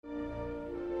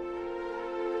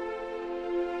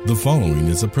The following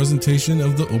is a presentation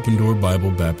of the Open Door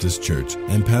Bible Baptist Church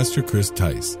and Pastor Chris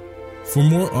Tice. For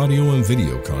more audio and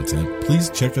video content, please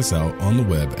check us out on the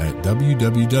web at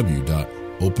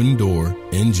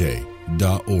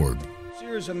www.opendoornj.org.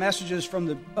 Series of messages from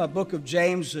the book of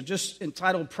James, just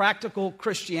entitled Practical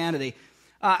Christianity.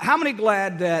 How many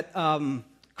glad that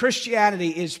Christianity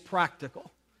is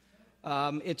practical?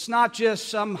 It's not just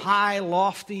some high,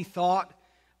 lofty thought.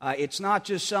 It's not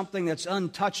just something that's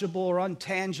untouchable or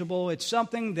untangible. It's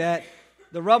something that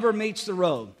the rubber meets the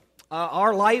road.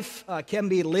 Our life can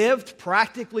be lived,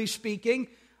 practically speaking,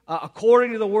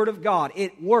 according to the Word of God.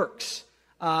 It works.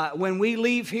 When we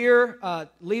leave here,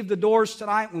 leave the doors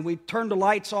tonight, when we turn the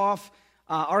lights off,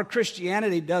 our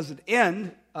Christianity doesn't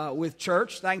end with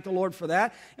church. Thank the Lord for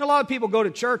that. A lot of people go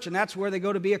to church, and that's where they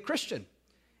go to be a Christian.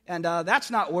 And this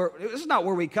is not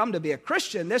where we come to be a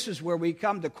Christian. This is where we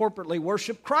come to corporately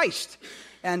worship Christ.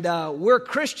 And we're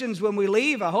Christians when we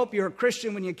leave. I hope you're a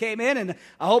Christian when you came in. And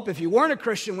I hope if you weren't a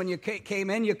Christian when you came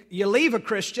in, you leave a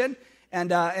Christian.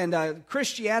 And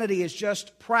Christianity is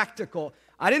just practical.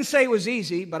 I didn't say it was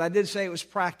easy, but I did say it was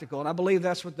practical. And I believe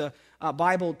that's what the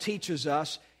Bible teaches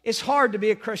us. It's hard to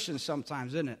be a Christian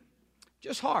sometimes, isn't it?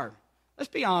 Just hard. Let's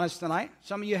be honest tonight.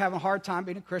 Some of you have a hard time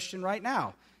being a Christian right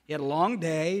now. You had a long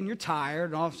day and you're tired,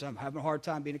 and all of a sudden I'm having a hard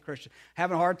time being a Christian.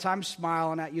 Having a hard time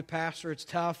smiling at you, Pastor. It's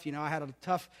tough.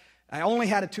 I only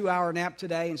had a 2-hour nap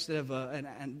today instead of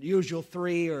an usual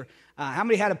 3. Or how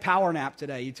many had a power nap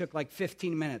today? You took like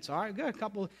 15 minutes. All right, good. A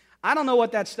couple. I don't know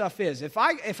what that stuff is.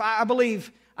 I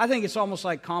think it's almost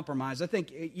like compromise. I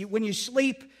think when you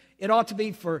sleep, it ought to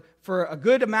be for a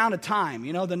good amount of time.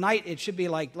 The night it should be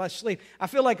like, let's sleep. I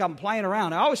feel like I'm playing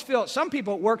around. I always feel, some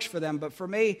people it works for them, but for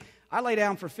me, I lay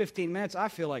down for 15 minutes. I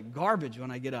feel like garbage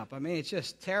when I get up. I mean, it's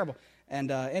just terrible.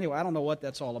 And anyway, I don't know what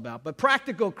that's all about. But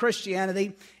practical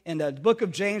Christianity in the book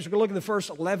of James. We're going to look at the first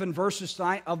 11 verses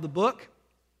tonight of the book.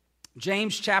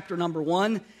 James chapter number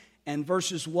 1 and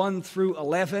verses 1 through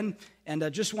 11. And I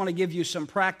just want to give you some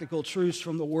practical truths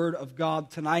from the Word of God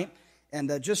tonight.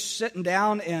 And just sitting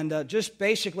down and just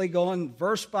basically going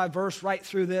verse by verse right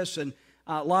through this. And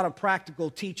a lot of practical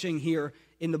teaching here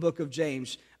in the book of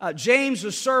James. James,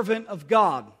 a servant of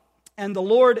God and the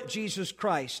Lord Jesus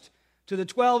Christ, to the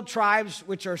 12 tribes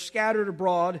which are scattered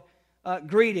abroad,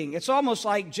 greeting. It's almost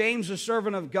like James, a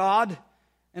servant of God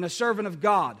and a servant of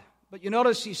God. But you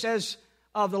notice he says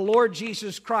of the Lord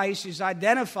Jesus Christ, he's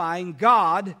identifying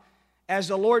God as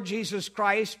the Lord Jesus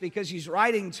Christ because he's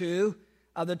writing to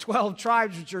the 12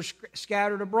 tribes which are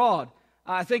scattered abroad.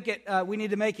 I think we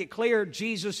need to make it clear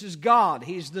Jesus is God.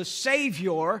 He's the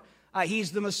Savior.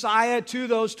 He's the Messiah to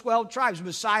those 12 tribes,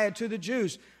 Messiah to the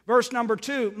Jews. Verse number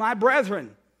 2, my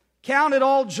brethren, count it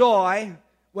all joy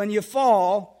when you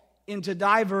fall into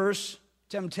diverse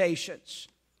temptations.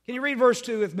 Can you read verse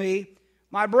 2 with me?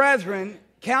 My brethren,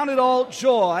 count it all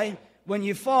joy when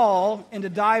you fall into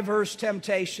diverse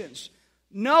temptations.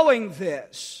 Knowing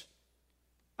this,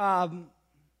 I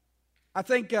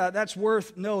think that's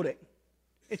worth noting.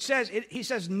 He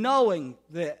says, knowing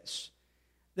this,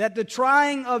 that the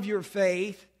trying of your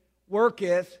faith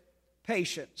worketh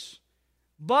patience.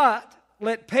 But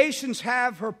let patience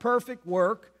have her perfect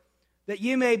work, that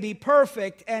you may be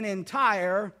perfect and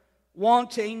entire,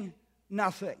 wanting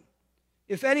nothing.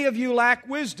 If any of you lack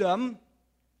wisdom,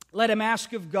 let him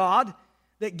ask of God,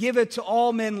 that giveth to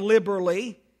all men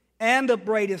liberally, and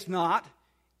upbraideth not,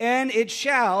 and it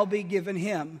shall be given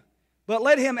him. But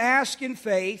let him ask in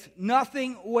faith,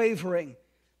 nothing wavering.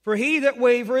 For he that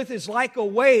wavereth is like a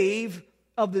wave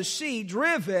of the sea,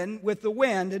 driven with the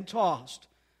wind and tossed.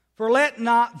 For let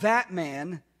not that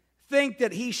man think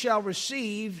that he shall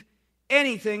receive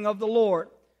anything of the Lord.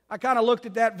 I kind of looked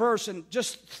at that verse and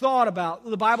just thought about,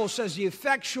 the Bible says, the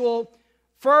effectual,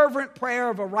 fervent prayer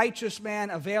of a righteous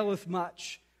man availeth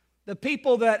much. The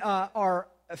people that are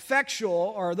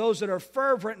effectual are those that are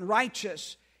fervent and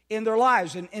righteous in their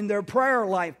lives and in their prayer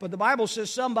life. But the Bible says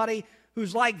somebody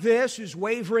who's like this, who's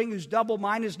wavering, who's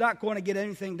double-minded, is not going to get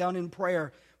anything done in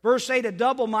prayer. Verse 8, a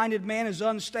double-minded man is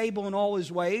unstable in all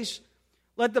his ways.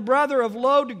 Let the brother of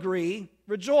low degree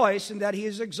rejoice in that he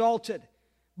is exalted,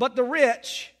 but the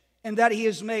rich in that he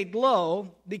is made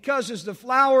low, because as the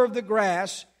flower of the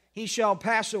grass he shall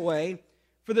pass away.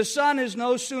 For the sun is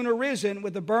no sooner risen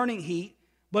with a burning heat,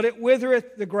 but it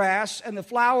withereth the grass, and the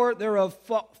flower thereof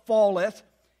falleth,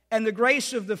 and the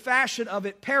grace of the fashion of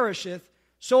it perisheth.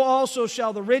 So also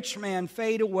shall the rich man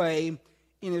fade away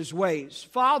in his ways.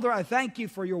 Father, I thank you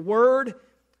for your word.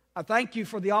 I thank you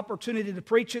for the opportunity to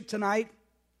preach it tonight.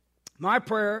 My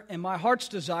prayer and my heart's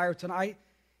desire tonight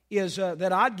is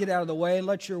that I'd get out of the way and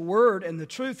let your word and the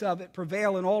truth of it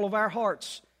prevail in all of our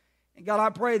hearts. And God, I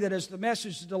pray that as the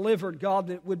message is delivered, God,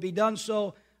 that it would be done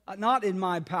so not in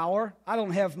my power. I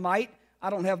don't have might. I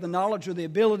don't have the knowledge or the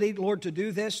ability, Lord, to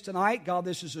do this tonight. God,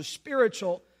 this is a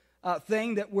spiritual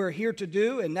thing that we're here to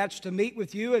do, and that's to meet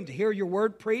with you and to hear your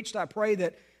word preached. I pray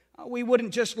that we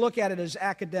wouldn't just look at it as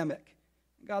academic.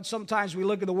 God, sometimes we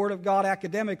look at the word of God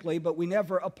academically, but we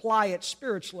never apply it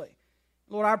spiritually.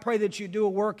 Lord, I pray that you do a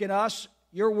work in us.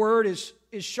 Your word is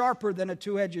sharper than a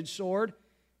two-edged sword.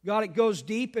 God, it goes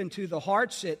deep into the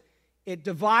hearts. It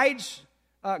divides,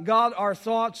 God, our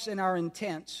thoughts and our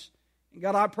intents. And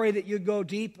God, I pray that you go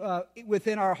deep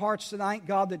within our hearts tonight,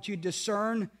 God, that you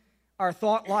discern our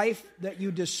thought life, that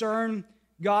you discern,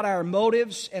 God, our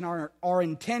motives and our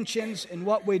intentions in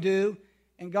what we do.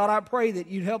 And God, I pray that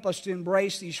you'd help us to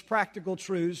embrace these practical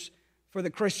truths for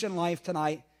the Christian life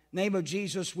tonight. In the name of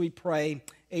Jesus we pray.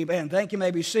 Amen. Thank you. You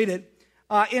may be seated.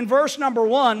 In verse number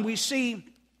 1, we see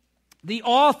the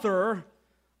author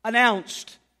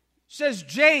announced. It says,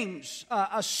 James,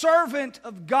 a servant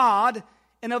of God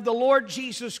and of the Lord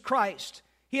Jesus Christ.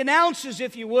 He announces,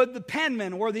 if you would, the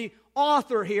penman or the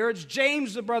author here. It's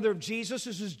James, the brother of Jesus.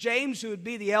 This is James, who would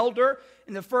be the elder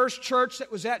in the first church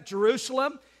that was at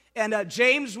Jerusalem. And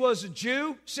James was a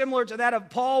Jew, similar to that of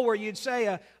Paul, where you'd say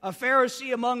a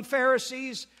Pharisee among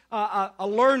Pharisees, a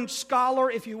learned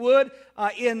scholar, if you would,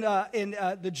 in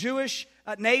the Jewish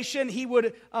nation. He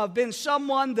would have been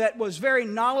someone that was very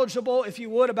knowledgeable, if you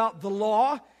would, about the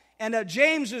law. And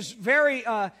James is very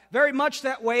much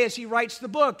that way as he writes the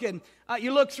book. And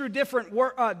you look through different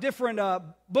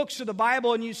books of the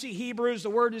Bible, and you see Hebrews, the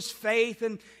word is faith.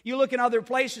 And you look in other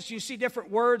places, you see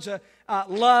different words,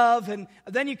 love. And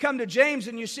then you come to James,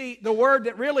 and you see the word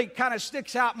that really kind of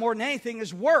sticks out more than anything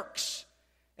is works.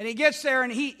 And he gets there,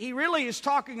 and he really is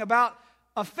talking about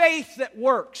a faith that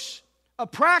works, a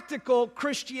practical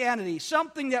Christianity,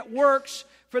 something that works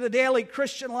for the daily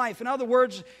Christian life. In other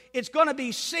words, it's going to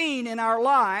be seen in our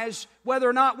lives whether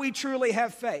or not we truly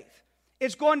have faith.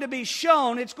 It's going to be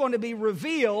shown, it's going to be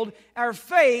revealed. Our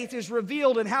faith is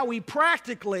revealed in how we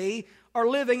practically are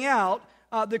living out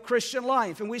the Christian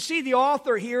life. And we see the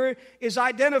author here is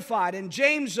identified. And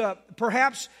James,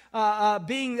 perhaps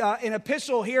being an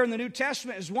epistle here in the New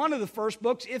Testament, is one of the first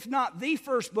books, if not the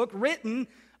first book, written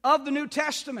of the New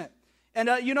Testament. And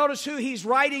you notice who he's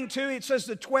writing to. It says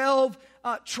the 12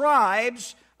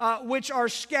 tribes which are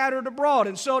scattered abroad.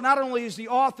 And so not only is the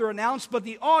author announced, but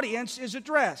the audience is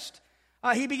addressed.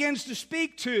 He begins to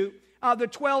speak to the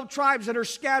 12 tribes that are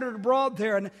scattered abroad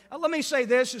there. And let me say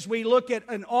this as we look at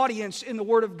an audience in the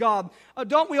Word of God.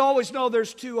 Don't we always know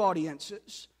there's two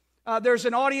audiences? There's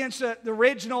an audience that the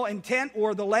original intent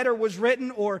or the letter was written,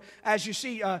 or as you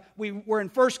see, we were in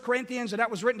 1 Corinthians, and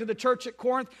that was written to the church at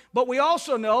Corinth. But we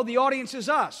also know the audience is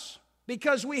us,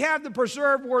 because we have the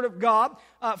preserved Word of God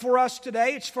for us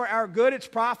today. It's for our good. It's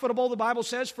profitable, the Bible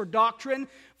says, for doctrine,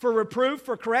 for reproof,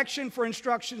 for correction, for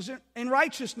instructions in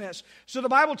righteousness. So the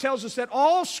Bible tells us that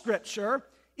all Scripture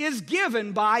is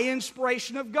given by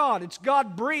inspiration of God. It's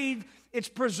God-breathed. It's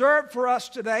preserved for us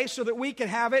today so that we can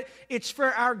have it. It's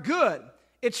for our good.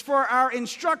 It's for our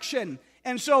instruction.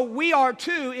 And so we are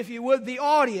too, if you would, the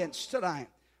audience tonight.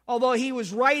 Although he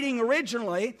was writing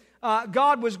originally,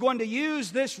 God was going to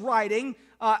use this writing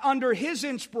under his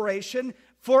inspiration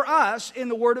for us in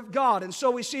the Word of God. And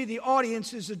so we see the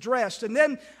audience is addressed. And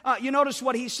then you notice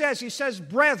what he says. He says,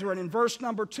 brethren, in verse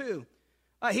number 2.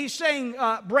 He's saying,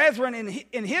 brethren,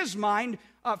 in his mind,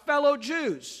 fellow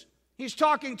Jews. He's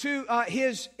talking to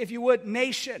his, if you would,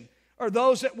 nation, or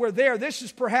those that were there.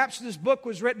 This book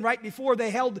was written right before they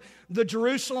held the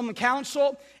Jerusalem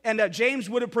Council, and James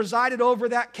would have presided over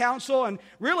that council. And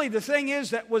really the thing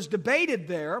is that was debated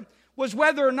there was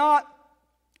whether or not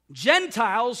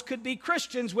Gentiles could be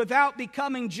Christians without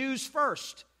becoming Jews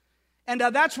first. And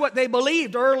that's what they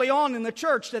believed early on in the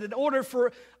church, that in order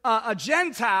for a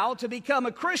Gentile to become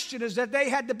a Christian is that they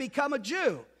had to become a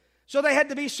Jew. So they had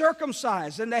to be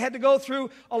circumcised, and they had to go through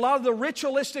a lot of the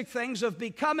ritualistic things of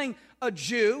becoming a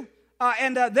Jew,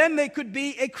 and then they could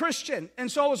be a Christian.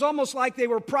 And so it was almost like they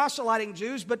were proselyting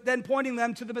Jews, but then pointing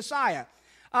them to the Messiah.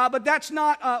 But that's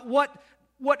not what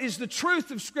is the truth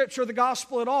of Scripture, the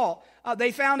gospel at all.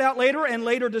 They found out later and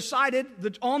later decided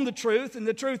on the truth, and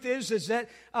the truth is that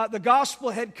the gospel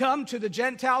had come to the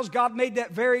Gentiles. God made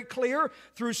that very clear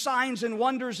through signs and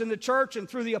wonders in the church and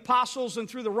through the apostles and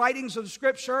through the writings of the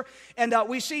Scripture. And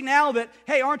we see now that,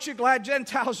 hey, aren't you glad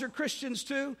Gentiles are Christians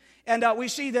too? And we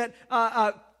see that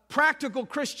practical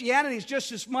Christianity is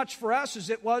just as much for us as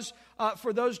it was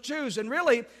for those Jews. And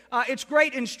really, it's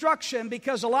great instruction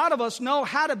because a lot of us know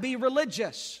how to be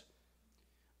religious.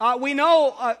 We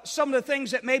know some of the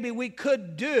things that maybe we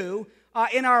could do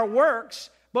in our works,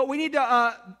 but we need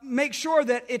to make sure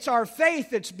that it's our faith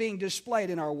that's being displayed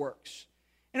in our works.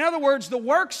 In other words, the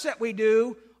works that we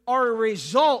do are a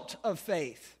result of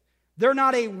faith. They're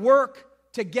not a work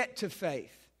to get to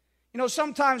faith. You know,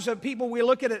 sometimes people, we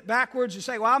look at it backwards and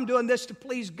say, well, I'm doing this to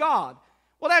please God.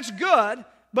 Well, that's good,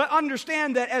 but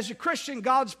understand that as a Christian,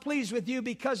 God's pleased with you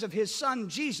because of His Son,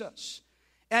 Jesus.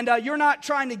 And you're not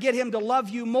trying to get Him to love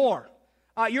you more.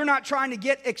 You're not trying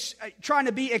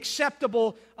to be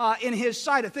acceptable in His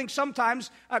sight. I think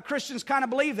sometimes Christians kind of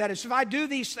believe that. It's if I do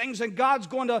these things, then God's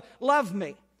going to love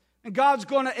me. And God's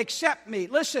going to accept me.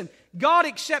 Listen, God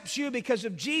accepts you because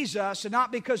of Jesus and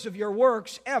not because of your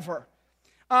works ever.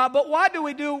 But why do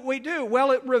we do what we do?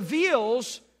 Well, it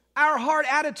reveals our heart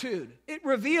attitude. It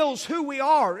reveals who we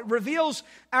are. It reveals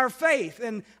our faith.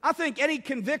 And I think any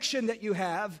conviction that you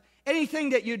have, anything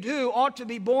that you do ought to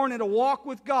be born in a walk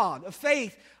with God, a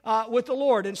faith with the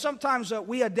Lord. And sometimes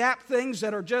we adapt things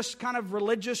that are just kind of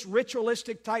religious,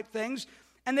 ritualistic type things.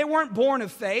 And they weren't born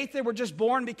of faith. They were just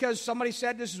born because somebody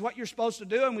said this is what you're supposed to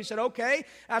do. And we said, okay,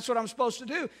 that's what I'm supposed to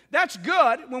do. That's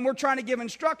good when we're trying to give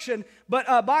instruction.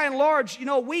 But by and large, you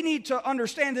know, we need to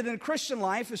understand that in Christian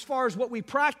life, as far as what we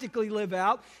practically live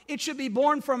out, it should be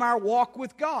born from our walk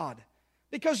with God.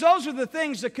 Because those are the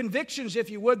things, the convictions, if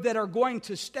you would, that are going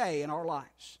to stay in our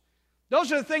lives.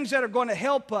 Those are the things that are going to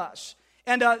help us.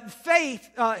 And faith,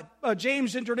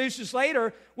 James introduces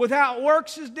later, without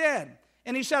works is dead.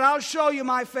 And he said, I'll show you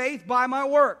my faith by my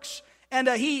works. And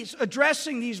he's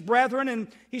addressing these brethren, and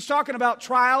he's talking about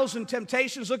trials and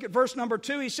temptations. Look at verse number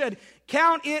 2. He said,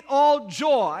 count it all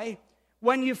joy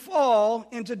when you fall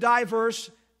into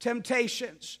diverse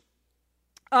temptations.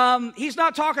 He's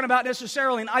not talking about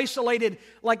necessarily an isolated,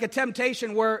 like a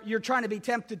temptation where you're trying to be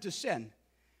tempted to sin.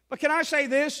 But can I say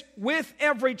this? With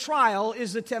every trial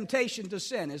is the temptation to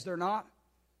sin, is there not?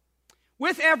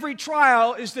 With every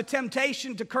trial is the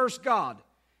temptation to curse God.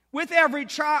 With every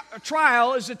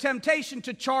trial is the temptation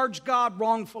to charge God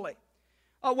wrongfully.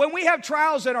 When we have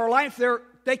trials in our life,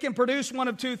 they can produce one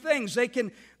of two things. They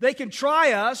can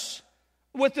try us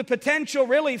with the potential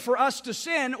really for us to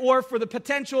sin, or for the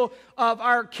potential of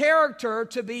our character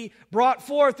to be brought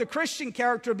forth, the Christian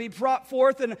character to be brought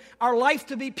forth, and our life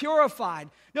to be purified.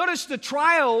 Notice the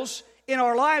trials in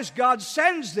our lives, God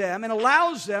sends them and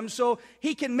allows them so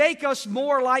He can make us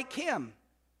more like Him.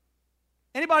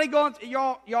 Anybody going,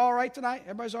 y'all all right tonight?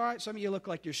 Everybody's all right? Some of you look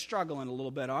like you're struggling a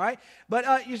little bit, all right?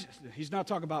 But he's not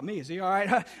talking about me, is he? All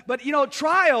right? But you know,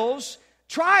 trials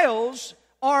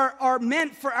are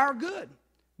meant for our good.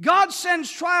 God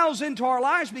sends trials into our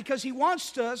lives because He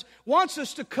wants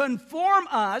us to conform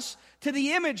us to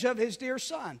the image of His dear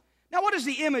Son. Now, what is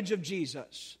the image of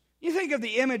Jesus? You think of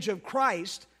the image of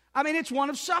Christ, I mean, it's one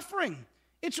of suffering.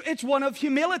 It's one of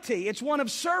humility. It's one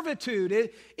of servitude.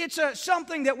 It's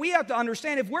something that we have to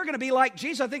understand. If we're going to be like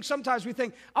Jesus, I think sometimes we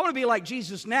think, I want to be like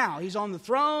Jesus now. He's on the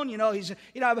throne,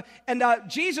 and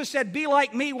Jesus said, be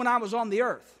like me when I was on the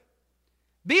earth.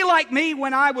 Be like me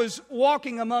when I was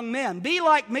walking among men. Be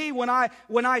like me when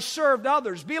I served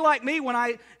others. Be like me when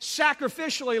I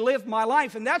sacrificially lived my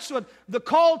life. And that's what the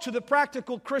call to the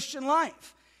practical Christian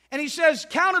life. And he says,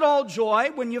 count it all joy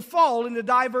when you fall into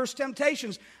diverse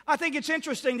temptations. I think it's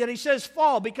interesting that he says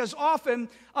fall, because often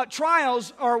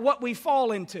trials are what we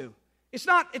fall into. It's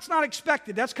not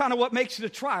expected. That's kind of what makes it a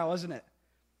trial, isn't it?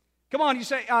 Come on, you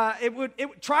say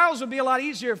trials would be a lot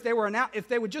easier if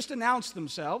they would just announce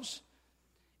themselves,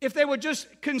 if they would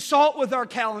just consult with our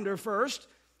calendar first,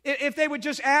 if they would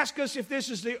just ask us if this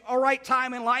is the all right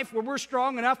time in life where we're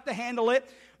strong enough to handle it.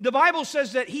 The Bible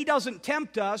says that He doesn't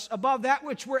tempt us above that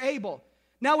which we're able.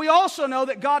 Now, we also know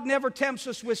that God never tempts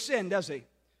us with sin, does He?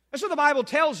 That's what the Bible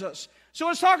tells us. So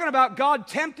it's talking about God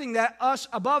tempting us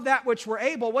above that which we're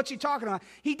able. What's He talking about?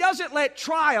 He doesn't let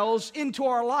trials into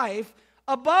our life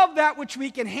above that which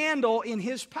we can handle in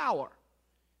His power,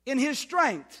 in His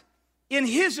strength, in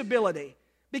His ability.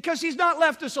 Because He's not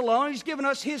left us alone. He's given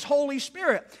us His Holy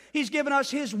Spirit. He's given us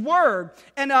His Word.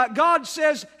 And God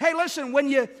says, hey, listen, when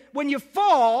you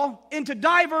fall into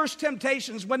diverse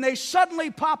temptations, when they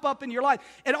suddenly pop up in your life,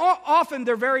 and often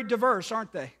they're very diverse,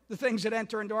 aren't they? The things that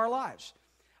enter into our lives.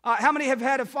 How many have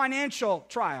had a financial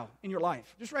trial in your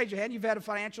life? Just raise your hand. You've had a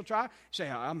financial trial.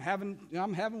 Say, I'm having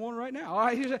one right now. All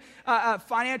right,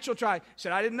 financial trial.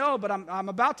 Said, I didn't know, but I'm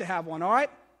about to have one. All right.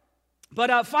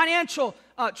 But financial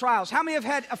trials. How many have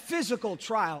had a physical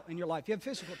trial in your life? You have a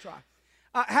physical trial.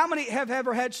 How many have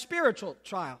ever had spiritual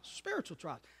trials? Spiritual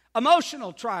trials.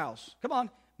 Emotional trials. Come on.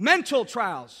 Mental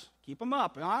trials. Keep them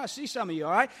up. I see some of you,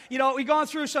 all right? You know, we've gone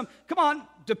through some,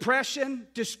 depression,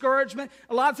 discouragement,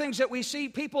 a lot of things that we see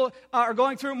people are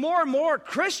going through. More and more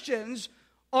Christians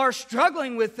are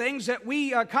struggling with things that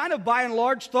we kind of by and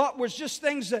large thought was just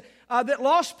things that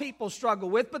lost people struggle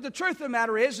with. But the truth of the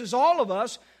matter is all of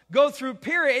us go through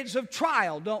periods of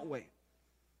trial, don't we?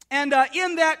 And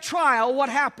in that trial, what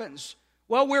happens?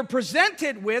 Well, we're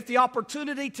presented with the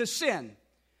opportunity to sin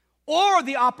or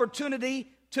the opportunity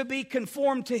to be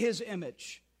conformed to His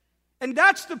image. And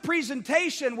that's the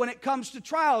presentation when it comes to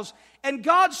trials. And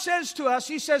God says to us,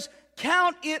 He says,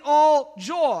 count it all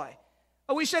joy.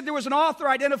 We said there was an author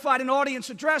identified an audience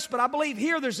address, but I believe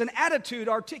here there's an attitude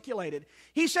articulated.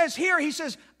 He says,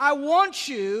 I want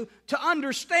you to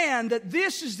understand that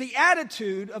this is the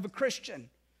attitude of a Christian.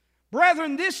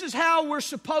 Brethren, this is how we're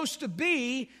supposed to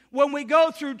be when we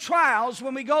go through trials,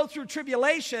 when we go through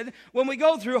tribulation, when we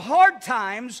go through hard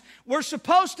times. We're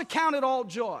supposed to count it all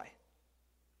joy.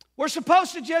 We're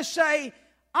supposed to just say,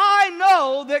 I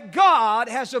know that God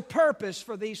has a purpose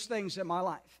for these things in my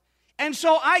life. And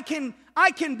so I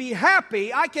can be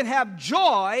happy, I can have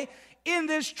joy in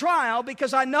this trial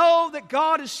because I know that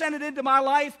God has sent it into my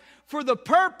life for the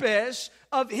purpose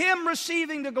of Him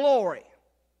receiving the glory.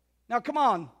 Now come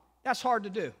on, that's hard to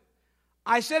do.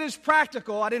 I said it's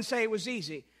practical, I didn't say it was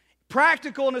easy.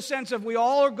 Practical in the sense of we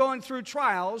all are going through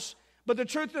trials, but the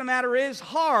truth of the matter is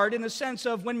hard in the sense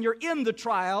of when you're in the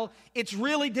trial, it's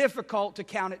really difficult to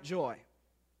count it joy.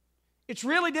 It's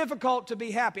really difficult to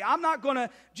be happy. I'm not going to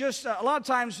just, a lot of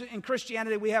times in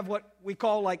Christianity we have what we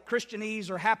call like Christianese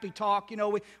or happy talk. You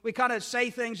know, we kind of say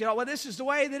things, you know, well, this is the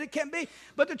way that it can be.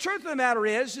 But the truth of the matter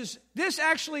is this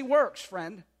actually works,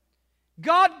 friend.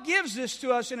 God gives this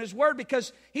to us in His Word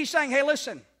because He's saying, hey,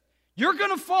 listen, you're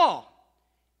going to fall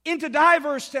into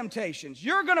diverse temptations.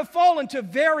 You're going to fall into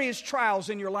various trials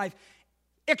in your life.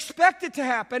 Expect it to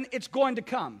happen. It's going to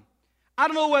come. I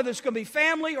don't know whether it's going to be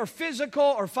family or physical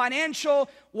or financial,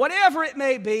 whatever it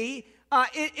may be.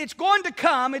 It's going to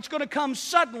come. It's going to come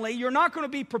suddenly. You're not going to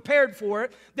be prepared for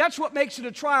it. That's what makes it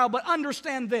a trial. But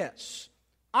understand this.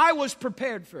 I was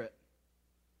prepared for it.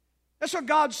 That's what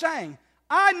God's saying.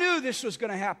 I knew this was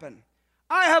going to happen.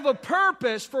 I have a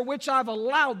purpose for which I've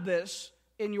allowed this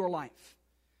in your life.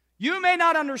 You may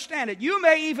not understand it. You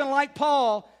may even, like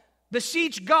Paul,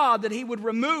 beseech God that He would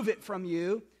remove it from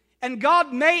you. And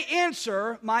God may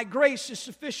answer, my grace is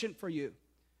sufficient for you.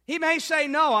 He may say,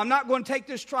 no, I'm not going to take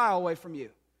this trial away from you.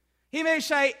 He may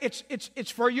say, it's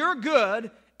for your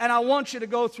good, and I want you to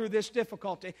go through this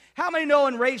difficulty. How many know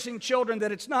in raising children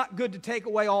that it's not good to take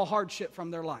away all hardship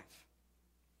from their life?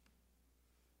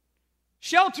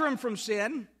 Shelter them from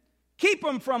sin. Keep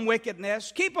them from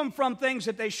wickedness. Keep them from things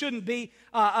that they shouldn't be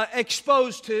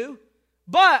exposed to.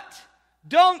 But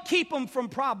don't keep them from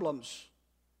problems.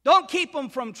 Don't keep them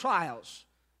from trials.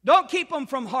 Don't keep them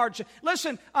from hardship.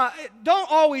 Listen,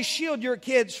 don't always shield your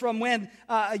kids from when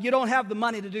you don't have the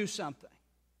money to do something.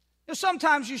 You know,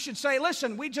 sometimes you should say,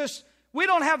 listen, we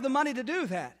don't have the money to do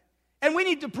that. And we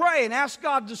need to pray and ask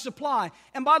God to supply.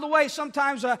 And by the way,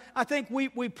 sometimes I think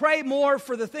we pray more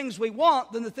for the things we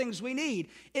want than the things we need.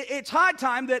 It's high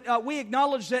time that we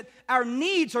acknowledge that our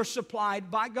needs are supplied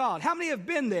by God. How many have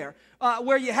been there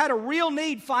where you had a real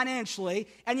need financially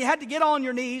and you had to get on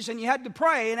your knees and you had to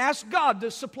pray and ask God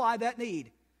to supply that need?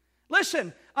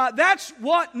 Listen, that's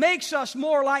what makes us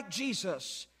more like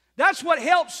Jesus. That's what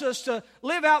helps us to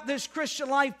live out this Christian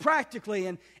life practically.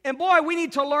 And boy, we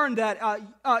need to learn that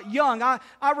young.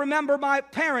 I remember my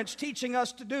parents teaching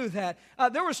us to do that.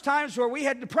 There was times where we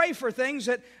had to pray for things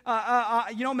that,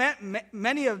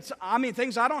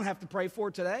 things I don't have to pray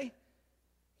for today.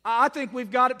 I think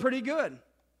we've got it pretty good.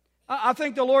 I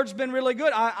think the Lord's been really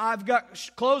good. I've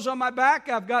got clothes on my back.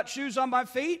 I've got shoes on my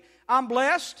feet. I'm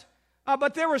blessed.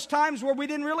 But there was times where we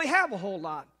didn't really have a whole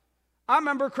lot. I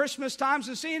remember Christmas times,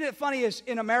 and seeing it funny is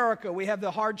in America, we have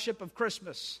the hardship of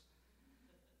Christmas.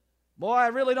 Boy, I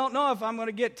really don't know if I'm going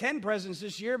to get 10 presents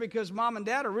this year because mom and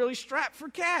dad are really strapped for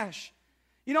cash.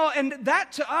 You know, and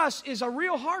that to us is a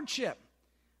real hardship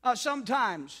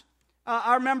sometimes.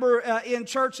 I remember in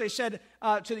church they said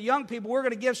to the young people, we're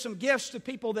going to give some gifts to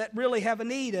people that really have a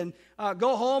need, and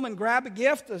go home and grab a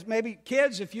gift. Maybe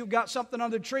kids, if you've got something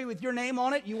on the tree with your name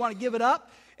on it, you want to give it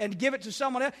up and give it to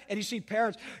someone else, and you see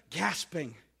parents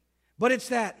gasping. But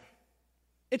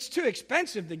it's too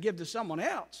expensive to give to someone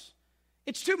else.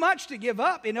 It's too much to give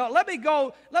up. You know, let's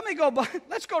go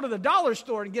to the dollar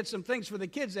store and get some things for the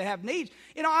kids that have needs.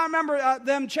 You know, I remember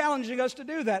them challenging us to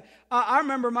do that. I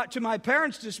remember to my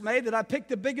parents' dismay that I picked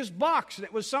the biggest box, and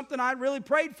it was something I really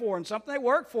prayed for and something they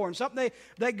worked for and something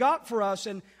they got for us,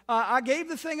 and I gave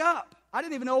the thing up. I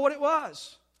didn't even know what it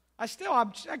was.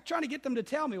 I'm trying to get them to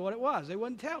tell me what it was. They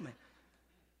wouldn't tell me.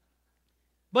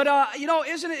 But,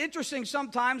 isn't it interesting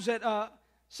sometimes that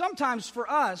sometimes for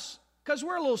us, because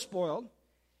we're a little spoiled,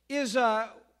 is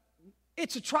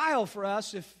it's a trial for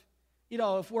us if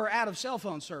we're out of cell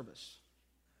phone service.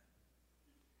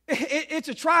 It's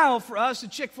a trial for us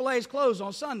that Chick-fil-A is closed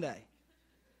on Sunday.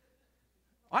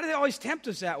 Why do they always tempt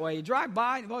us that way? You drive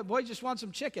by, and boy, just want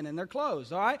some chicken, and they're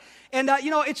closed, all right? And,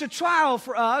 it's a trial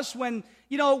for us when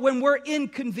we're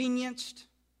inconvenienced.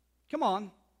 Come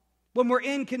on. When we're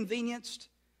inconvenienced,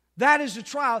 that is a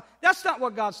trial. That's not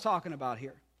what God's talking about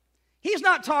here. He's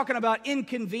not talking about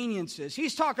inconveniences.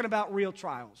 He's talking about real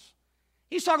trials.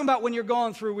 He's talking about when you're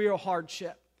going through real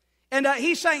hardship. And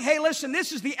he's saying, hey, listen,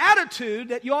 this is the attitude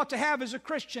that you ought to have as a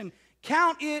Christian.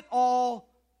 Count it all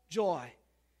joy.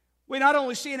 We not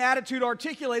only see an attitude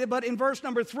articulated, but in verse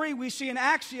number 3, we see an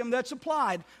axiom that's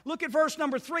applied. Look at verse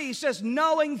number 3. He says,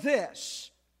 knowing this.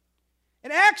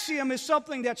 An axiom is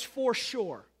something that's for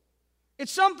sure.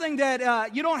 It's something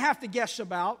that you don't have to guess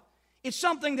about. It's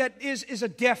something that is a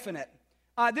definite.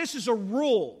 This is a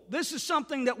rule. This is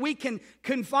something that we can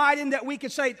confide in, that we can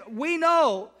say, we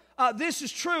know this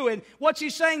is true. And what's he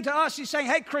saying to us? He's saying,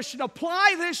 hey, Christian,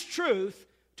 apply this truth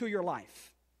to your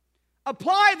life.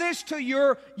 Apply this to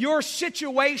your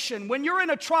situation. When you're in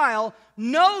a trial,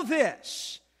 know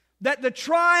this, that the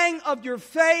trying of your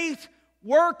faith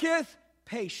worketh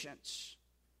patience.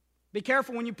 Be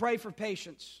careful when you pray for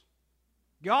patience.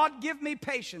 God, give me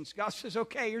patience. God says,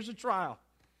 okay, here's a trial.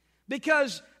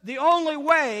 Because the only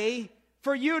way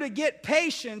for you to get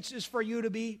patience is for you to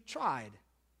be tried.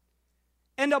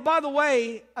 And by the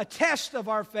way, a test of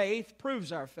our faith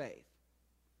proves our faith.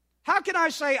 How can I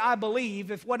say I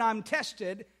believe if when I'm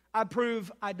tested, I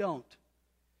prove I don't?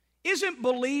 Isn't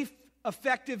belief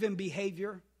effective in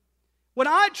behavior? When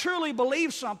I truly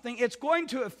believe something, it's going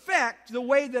to affect the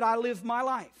way that I live my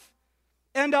life.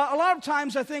 And a lot of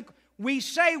times I think we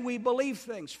say we believe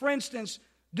things. For instance,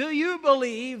 do you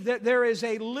believe that there is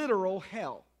a literal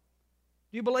hell?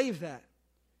 Do you believe that?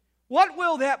 What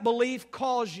will that belief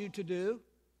cause you to do?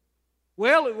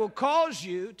 Well, it will cause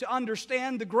you to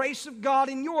understand the grace of God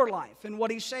in your life and what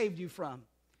He saved you from.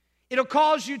 It'll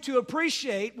cause you to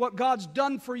appreciate what God's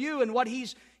done for you and what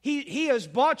He has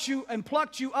bought you and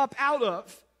plucked you up out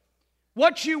of.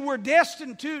 What you were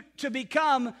destined to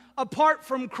become apart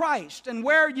from Christ, and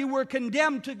where you were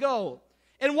condemned to go,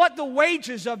 and what the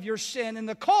wages of your sin and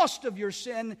the cost of your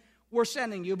sin were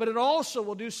sending you. But it also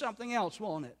will do something else,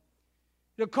 won't it?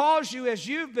 It'll cause you, as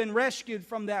you've been rescued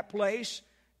from that place,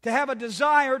 to have a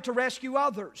desire to rescue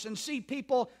others and see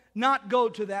people not go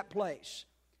to that place.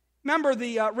 Remember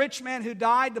the rich man who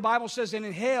died? The Bible says, and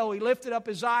in hell he lifted up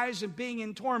his eyes and being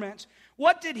in torments.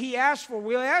 What did he ask for?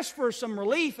 Well, he asked for some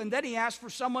relief, and then he asked for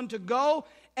someone to go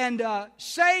and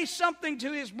say something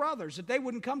to his brothers that they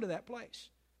wouldn't come to that place.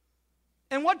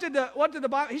 And what did the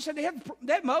Bible? He said they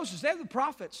have Moses, they have the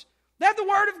prophets, they have the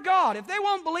Word of God. If they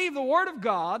won't believe the Word of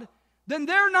God, then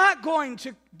they're not going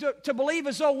to believe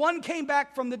as though one came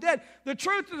back from the dead. The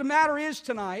truth of the matter is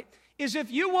tonight, is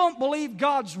if you won't believe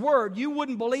God's Word, you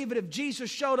wouldn't believe it if Jesus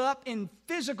showed up in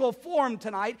physical form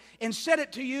tonight and said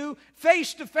it to you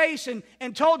face to face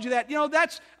and told you that. You know,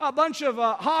 that's a bunch of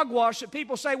hogwash that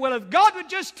people say, well, if God would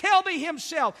just tell me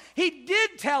Himself. He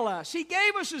did tell us. He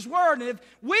gave us His Word. And if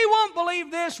we won't believe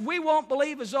this, we won't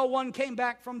believe as though one came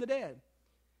back from the dead.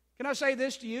 Can I say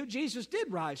this to you? Jesus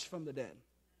did rise from the dead.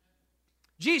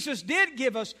 Jesus did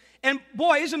give us, and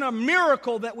boy, isn't it a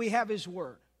miracle that we have His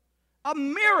Word? A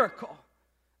miracle.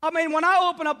 I mean, when I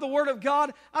open up the Word of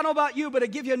God, I don't know about you, but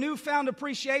it gives you a newfound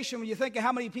appreciation when you think of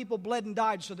how many people bled and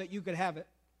died so that you could have it.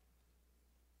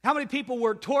 How many people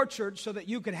were tortured so that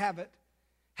you could have it.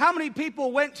 How many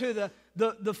people went to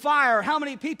the fire? How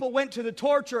many people went to the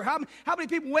torture? How many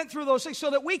people went through those things so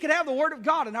that we could have the Word of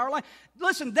God in our life?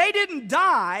 Listen, they didn't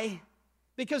die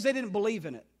because they didn't believe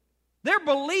in it. Their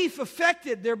belief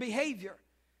affected their behavior.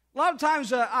 A lot of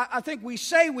times I think we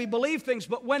say we believe things,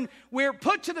 but when we're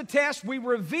put to the test, we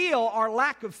reveal our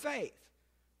lack of faith,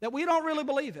 that we don't really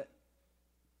believe it.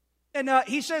 And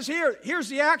he says here's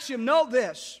the axiom, know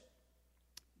this.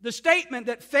 The statement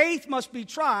that faith must be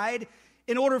tried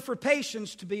in order for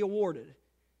patience to be awarded.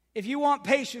 If you want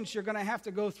patience, you're going to have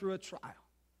to go through a trial.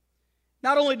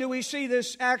 Not only do we see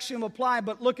this axiom apply,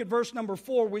 but look at verse number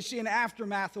 4. We see an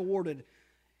aftermath awarded.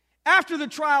 After the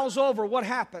trial's over, what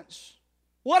happens?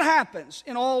 What happens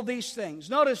in all these things?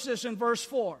 Notice this in verse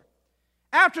 4.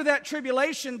 After that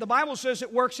tribulation, the Bible says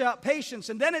it works out patience,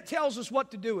 and then it tells us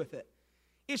what to do with it.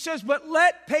 It says, but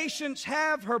let patience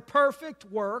have her perfect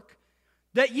work,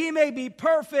 that ye may be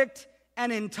perfect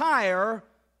and entire,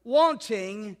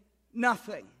 wanting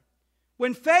nothing.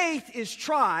 When faith is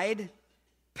tried,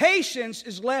 patience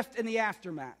is left in the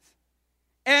aftermath.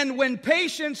 And when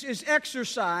patience is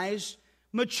exercised,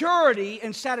 Maturity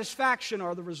and satisfaction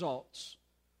are the results.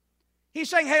 He's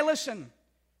saying, hey, listen,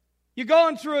 you're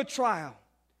going through a trial.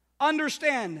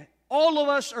 Understand, all of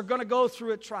us are going to go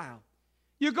through a trial.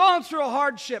 You're going through a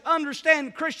hardship.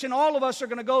 Understand, Christian, all of us are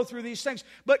going to go through these things.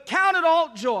 But count it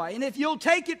all joy. And if you'll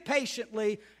take it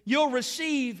patiently, you'll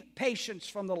receive patience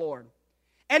from the Lord.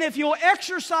 And if you'll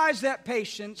exercise that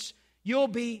patience, you'll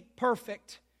be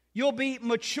perfect. You'll be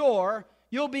mature.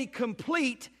 You'll be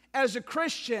complete as a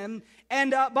Christian.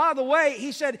 And by the way,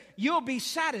 he said, you'll be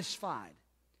satisfied.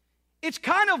 It's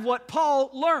kind of what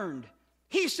Paul learned.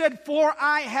 He said, for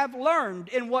I have learned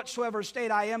in whatsoever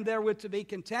state I am therewith to be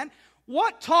content.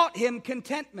 What taught him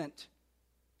contentment?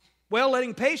 Well,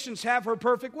 letting patience have her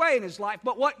perfect way in his life.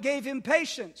 But what gave him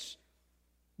patience?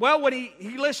 Well, when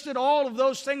he listed all of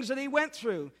those things that he went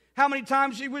through. How many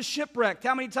times he was shipwrecked,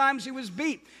 how many times he was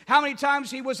beat, how many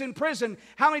times he was in prison,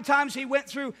 how many times he went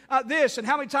through this, and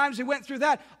how many times he went through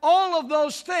that. All of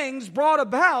those things brought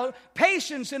about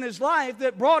patience in his life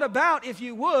that brought about, if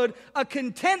you would, a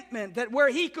contentment that where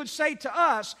he could say to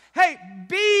us, hey,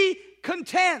 be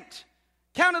content.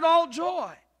 Count it all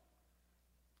joy.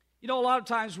 You know, a lot of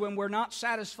times when we're not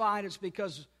satisfied, it's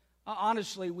because,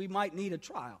 honestly, we might need a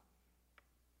trial.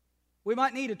 We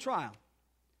might need a trial.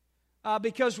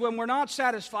 Because when we're not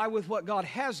satisfied with what God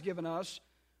has given us,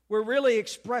 we're really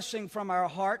expressing from our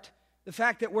heart the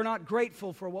fact that we're not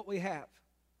grateful for what we have.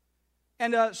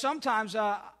 And sometimes,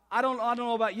 I don't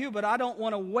know about you, but I don't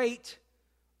want to wait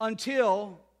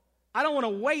until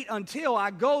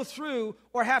I go through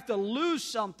or have to lose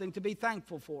something to be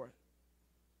thankful for it.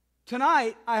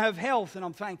 Tonight, I have health and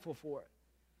I'm thankful for it.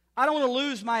 I don't want to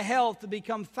lose my health to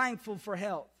become thankful for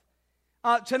health.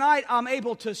 Tonight, I'm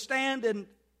able to stand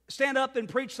up and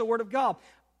preach the Word of God.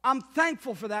 I'm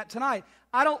thankful for that tonight.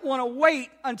 I don't want to wait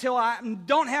until I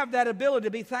don't have that ability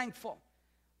to be thankful.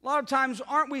 A lot of times,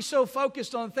 aren't we so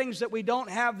focused on things that we don't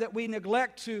have that we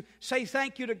neglect to say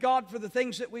thank you to God for the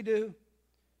things that we do?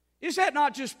 Is that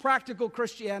not just practical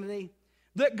Christianity?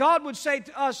 That God would say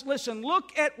to us, listen,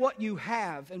 look at what you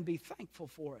have and be thankful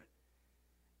for it.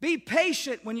 Be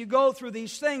patient when you go through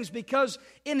these things, because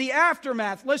in the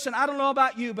aftermath, listen, I don't know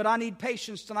about you, but I need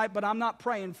patience tonight, but I'm not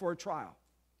praying for a trial.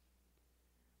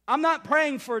 I'm not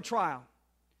praying for a trial.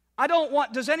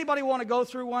 Does anybody want to go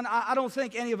through one? I don't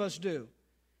think any of us do.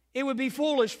 It would be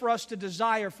foolish for us to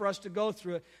desire for us to go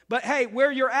through it. But hey,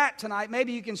 where you're at tonight,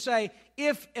 maybe you can say,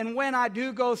 if and when I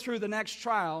do go through the next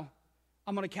trial,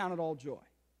 I'm going to count it all joy.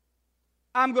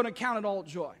 I'm going to count it all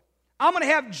joy. I'm going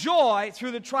to have joy through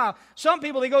the trial. Some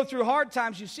people, they go through hard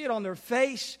times. You see it on their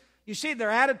face. You see it in their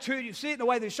attitude. You see it in the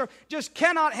way they serve. Just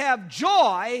cannot have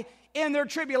joy in their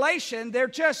tribulation. They're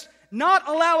just not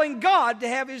allowing God to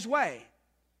have His way.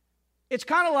 It's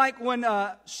kind of like when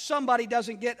somebody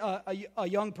doesn't get a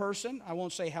young person, I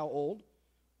won't say how old,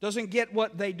 doesn't get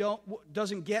what they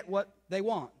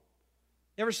want.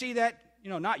 Ever see that?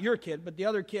 You know, not your kid, but the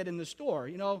other kid in the store,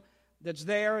 you know, that's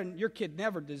there, and your kid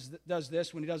never does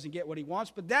this when he doesn't get what he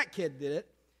wants, but that kid did it,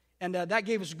 and that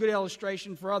gave us a good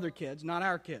illustration for other kids, not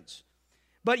our kids.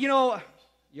 But, you know,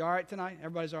 you all right tonight?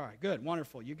 Everybody's all right. Good,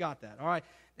 wonderful, you got that, all right?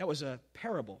 That was a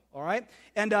parable, all right?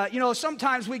 And, you know,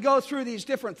 sometimes we go through these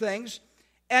different things,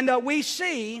 and we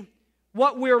see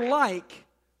what we're like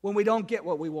when we don't get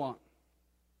what we want.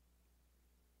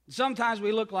 Sometimes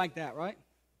we look like that, right?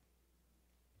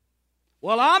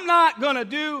 Well, I'm not going to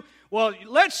do... Well,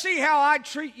 let's see how I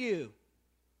treat you.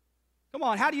 Come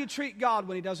on, how do you treat God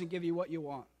when He doesn't give you what you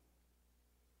want?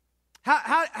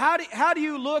 How do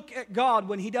you look at God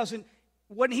when He doesn't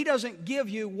give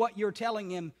you what you're telling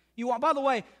Him you want? By the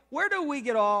way, where do we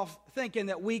get off thinking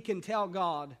that we can tell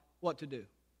God what to do?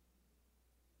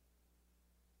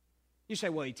 You say,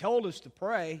 well, He told us to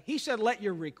pray. He said, let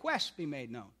your requests be made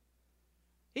known.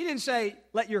 He didn't say,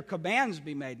 let your commands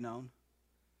be made known.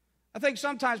 I think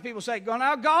sometimes people say,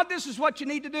 now, God, this is what you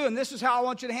need to do, and this is how I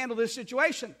want you to handle this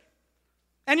situation.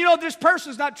 And, you know, this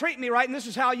person's not treating me right, and this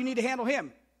is how you need to handle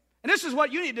him. And this is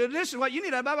what you need to do, this is what you need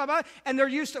to do, blah, blah, blah. And they're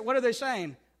used to, what are they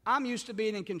saying? I'm used to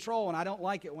being in control, and I don't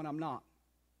like it when I'm not.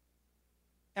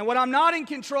 And when I'm not in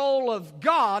control of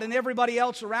God and everybody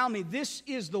else around me, this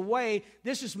is the way,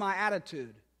 this is my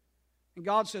attitude. And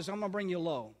God says, I'm going to bring you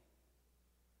low.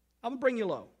 I'm going to bring you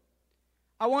low.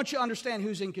 I want you to understand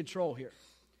who's in control here.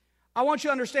 I want you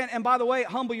to understand, and by the way,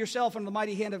 humble yourself under the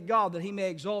mighty hand of God that He may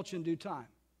exalt you in due time.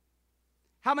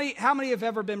 How many have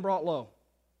ever been brought low?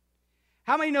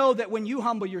 How many know that when you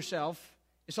humble yourself,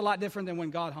 it's a lot different than when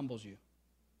God humbles you?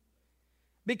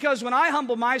 Because when I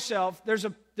humble myself, there's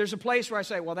a place where I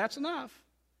say, well, that's enough.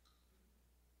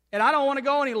 And I don't want to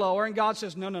go any lower, and God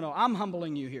says, no, I'm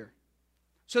humbling you here.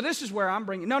 So this is where I'm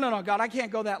bringing, no, God, I can't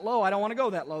go that low. I don't want to go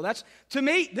that low. To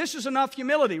me, this is enough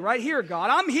humility right here, God.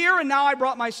 I'm here and now I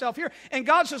brought myself here. And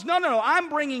God says, no, I'm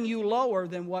bringing you lower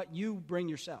than what you bring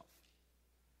yourself.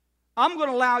 I'm going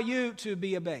to allow you to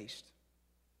be abased.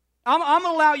 I'm going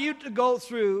to allow you to go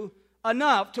through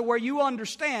enough to where you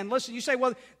understand. Listen, you say,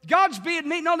 well, God's being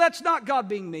mean. No, that's not God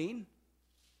being mean.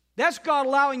 That's God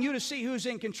allowing you to see who's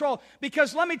in control.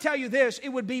 Because let me tell you this, it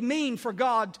would be mean for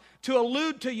God to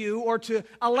allude to you or to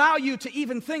allow you to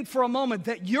even think for a moment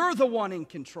that you're the one in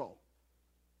control.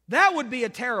 That would be a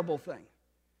terrible thing.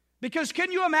 Because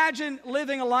can you imagine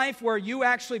living a life where you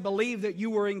actually believe that you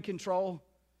were in control?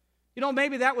 You know,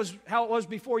 maybe that was how it was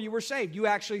before you were saved. You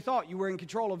actually thought you were in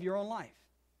control of your own life.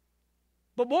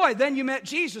 But boy, then you met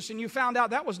Jesus and you found out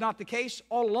that was not the case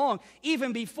all along.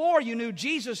 Even before you knew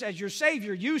Jesus as your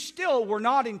Savior, you still were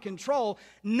not in control.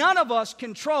 None of us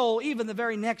control even the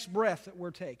very next breath that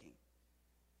we're taking.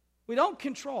 We don't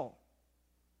control.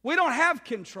 We don't have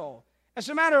control. As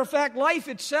a matter of fact, life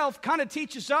itself kind of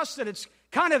teaches us that it's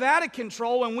kind of out of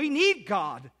control and we need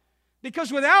God.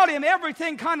 Because without Him,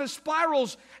 everything kind of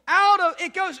spirals out of,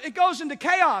 it goes into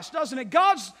chaos, doesn't it?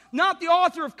 God's not the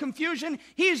author of confusion.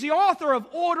 He is the author of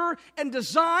order and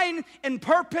design and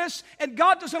purpose. And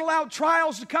God doesn't allow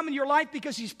trials to come in your life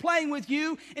because He's playing with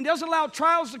you. And doesn't allow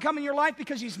trials to come in your life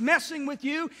because He's messing with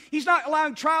you. He's not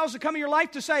allowing trials to come in your life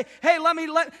to say, hey,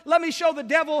 let me show the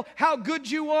devil how good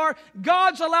you are.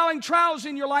 God's allowing trials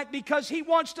in your life because He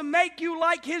wants to make you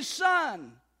like His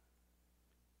Son.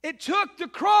 It took the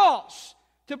cross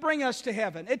to bring us to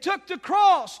heaven. It took the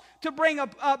cross to bring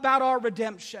about our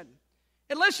redemption.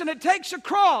 And listen, it takes a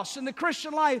cross in the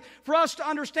Christian life for us to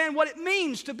understand what it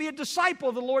means to be a disciple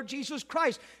of the Lord Jesus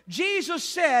Christ. Jesus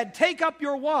said, take up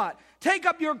your what? Take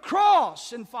up your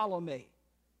cross and follow me.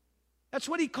 That's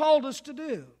what He called us to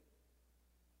do.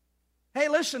 Hey,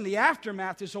 listen, the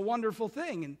aftermath is a wonderful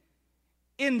thing. And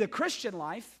in the Christian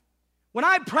life, when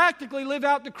I practically live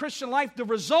out the Christian life, the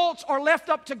results are left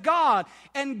up to God.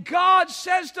 And God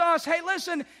says to us, hey,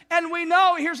 listen, and we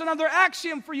know, here's another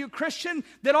axiom for you, Christian,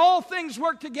 that all things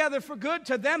work together for good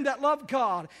to them that love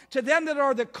God, to them that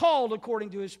are the called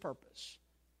according to His purpose.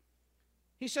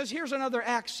 He says, here's another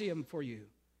axiom for you.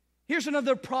 Here's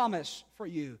another promise for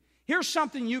you. Here's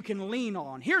something you can lean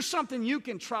on. Here's something you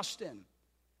can trust in.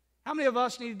 How many of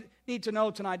us need to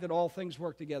know tonight that all things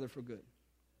work together for good?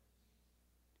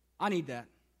 I need that.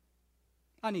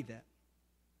 I need that.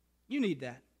 You need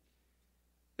that.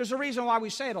 There's a reason why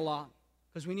we say it a lot,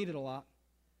 because we need it a lot.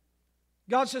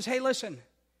 God says, hey, listen,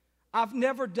 I've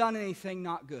never done anything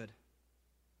not good.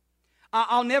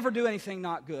 I'll never do anything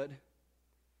not good.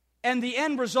 And the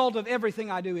end result of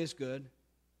everything I do is good.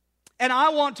 And I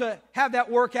want to have that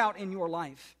work out in your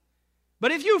life.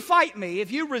 But if you fight me,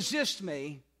 if you resist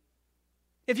me,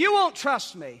 if you won't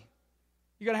trust me,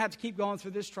 you're going to have to keep going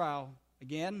through this trial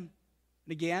again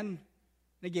and again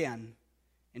and again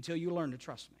until you learn to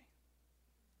trust me.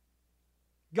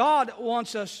 God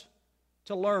wants us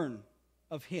to learn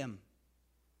of Him,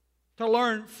 to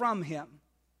learn from Him.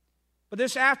 But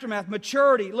this aftermath,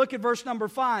 maturity, look at verse number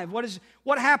 5.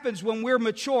 What happens when we're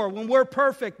mature, when we're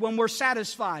perfect, when we're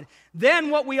satisfied? Then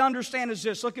what we understand is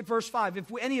this. Look at verse 5.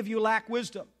 If any of you lack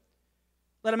wisdom,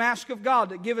 let him ask of God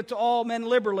that giveth to all men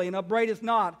liberally and upbraideth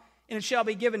not, and it shall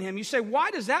be given him. You say,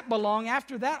 why does that belong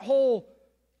after that whole...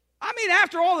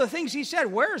 after all the things He said,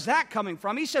 where is that coming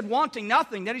from? He said, wanting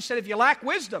nothing. Then He said, if you lack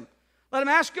wisdom, let him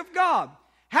ask of God.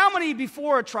 How many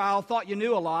before a trial thought you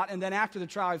knew a lot, and then after the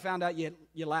trial you found out you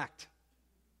lacked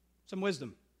some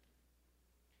wisdom?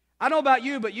 I don't know about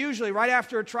you, but usually right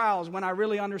after a trial is when I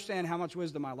really understand how much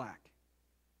wisdom I lack.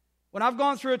 When I've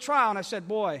gone through a trial and I said,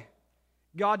 boy,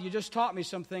 God, you just taught me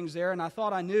some things there, and I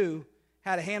thought I knew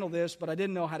how to handle this, but I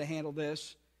didn't know how to handle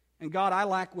this. And God, I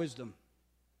lack wisdom.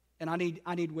 And I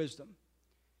need wisdom.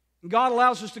 And God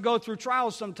allows us to go through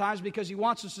trials sometimes because He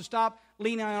wants us to stop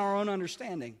leaning on our own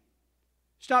understanding.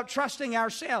 Stop trusting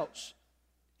ourselves.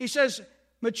 He says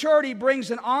maturity brings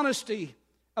an honesty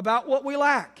about what we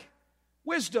lack.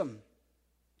 Wisdom.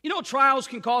 You know, trials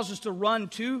can cause us to run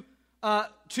to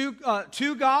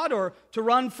God or to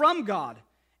run from God.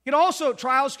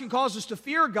 Trials can cause us to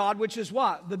fear God, which is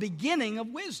what? The beginning of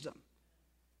wisdom.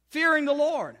 Fearing the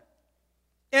Lord.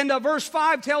 And verse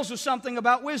 5 tells us something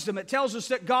about wisdom. It tells us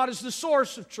that God is the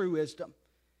source of true wisdom.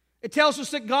 It tells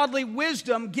us that godly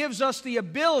wisdom gives us the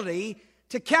ability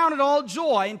to count it all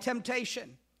joy in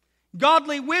temptation.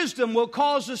 Godly wisdom will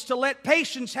cause us to let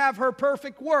patience have her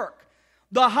perfect work.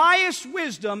 The highest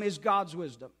wisdom is God's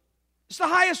wisdom. It's the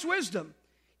highest wisdom.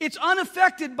 It's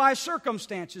unaffected by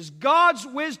circumstances. God's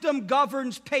wisdom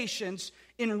governs patience,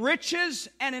 in riches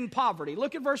and in poverty.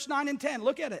 Look at verse 9 and 10.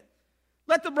 Look at it.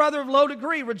 Let the brother of low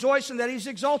degree rejoice in that he's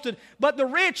exalted, but the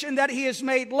rich in that he is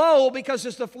made low, because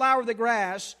as the flower of the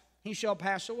grass, he shall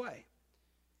pass away.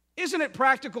 Isn't it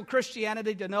practical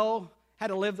Christianity to know how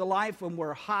to live the life when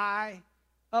we're high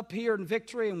up here in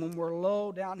victory and when we're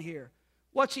low down here?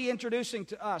 What's he introducing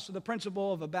to us? The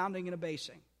principle of abounding and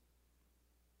abasing,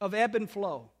 of ebb and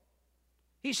flow.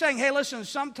 He's saying, hey, listen,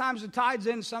 sometimes the tide's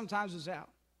in, sometimes it's out.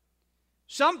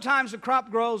 Sometimes the crop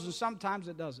grows and sometimes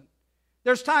it doesn't.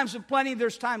 There's times of plenty,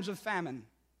 there's times of famine.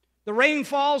 The rain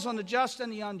falls on the just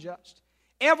and the unjust.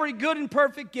 Every good and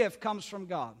perfect gift comes from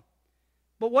God.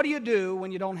 But what do you do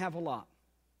when you don't have a lot?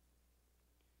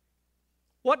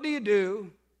 What do you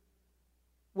do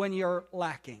when you're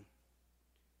lacking?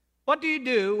 What do you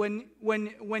do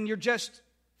when you're just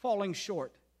falling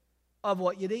short of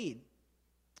what you need?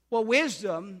 Well,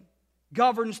 wisdom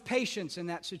governs patience in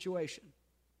that situation.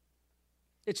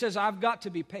 It says, I've got to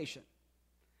be patient.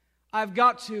 I've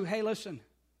got to, hey, listen,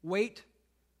 wait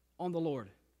on the Lord.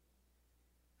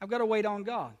 I've got to wait on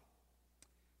God.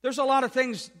 There's a lot of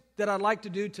things that I'd like to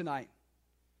do tonight,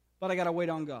 but I got to wait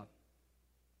on God.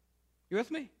 You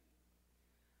with me?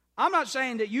 I'm not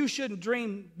saying that you shouldn't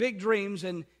dream big dreams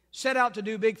and set out to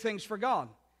do big things for God.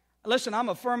 Listen, I'm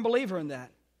a firm believer in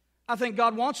that. I think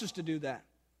God wants us to do that.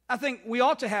 I think we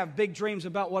ought to have big dreams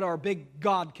about what our big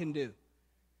God can do.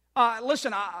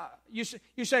 Listen,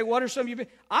 you say, what are some of you?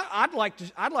 I'd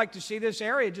like to see this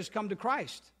area just come to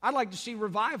Christ. I'd like to see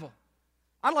revival.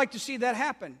 I'd like to see that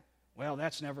happen. Well,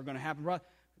 that's never going to happen, brother.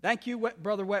 Thank you,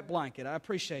 Brother Wet Blanket. I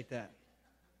appreciate that.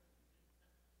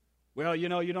 Well, you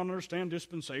don't understand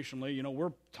dispensationally.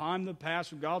 We're time to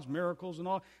pass with God's miracles and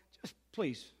all. Just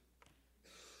please,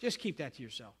 just keep that to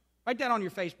yourself. Write that on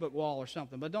your Facebook wall or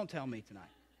something, but don't tell me tonight.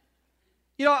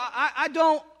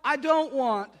 I don't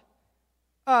want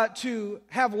to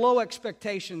have low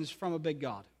expectations from a big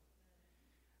God.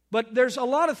 But there's a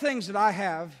lot of things that I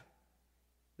have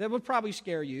that would probably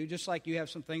scare you, just like you have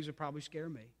some things that probably scare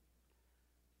me,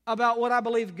 about what I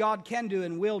believe God can do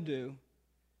and will do.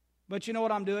 But you know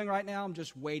what I'm doing right now? I'm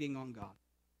just waiting on God.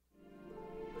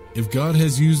 If God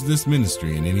has used this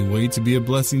ministry in any way to be a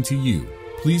blessing to you,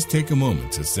 please take a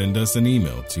moment to send us an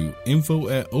email to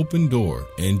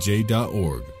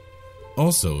info@opendoornj.org.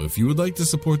 Also, if you would like to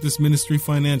support this ministry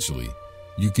financially,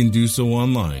 you can do so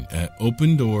online at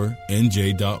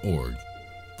opendoornj.org.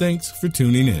 Thanks for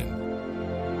tuning in.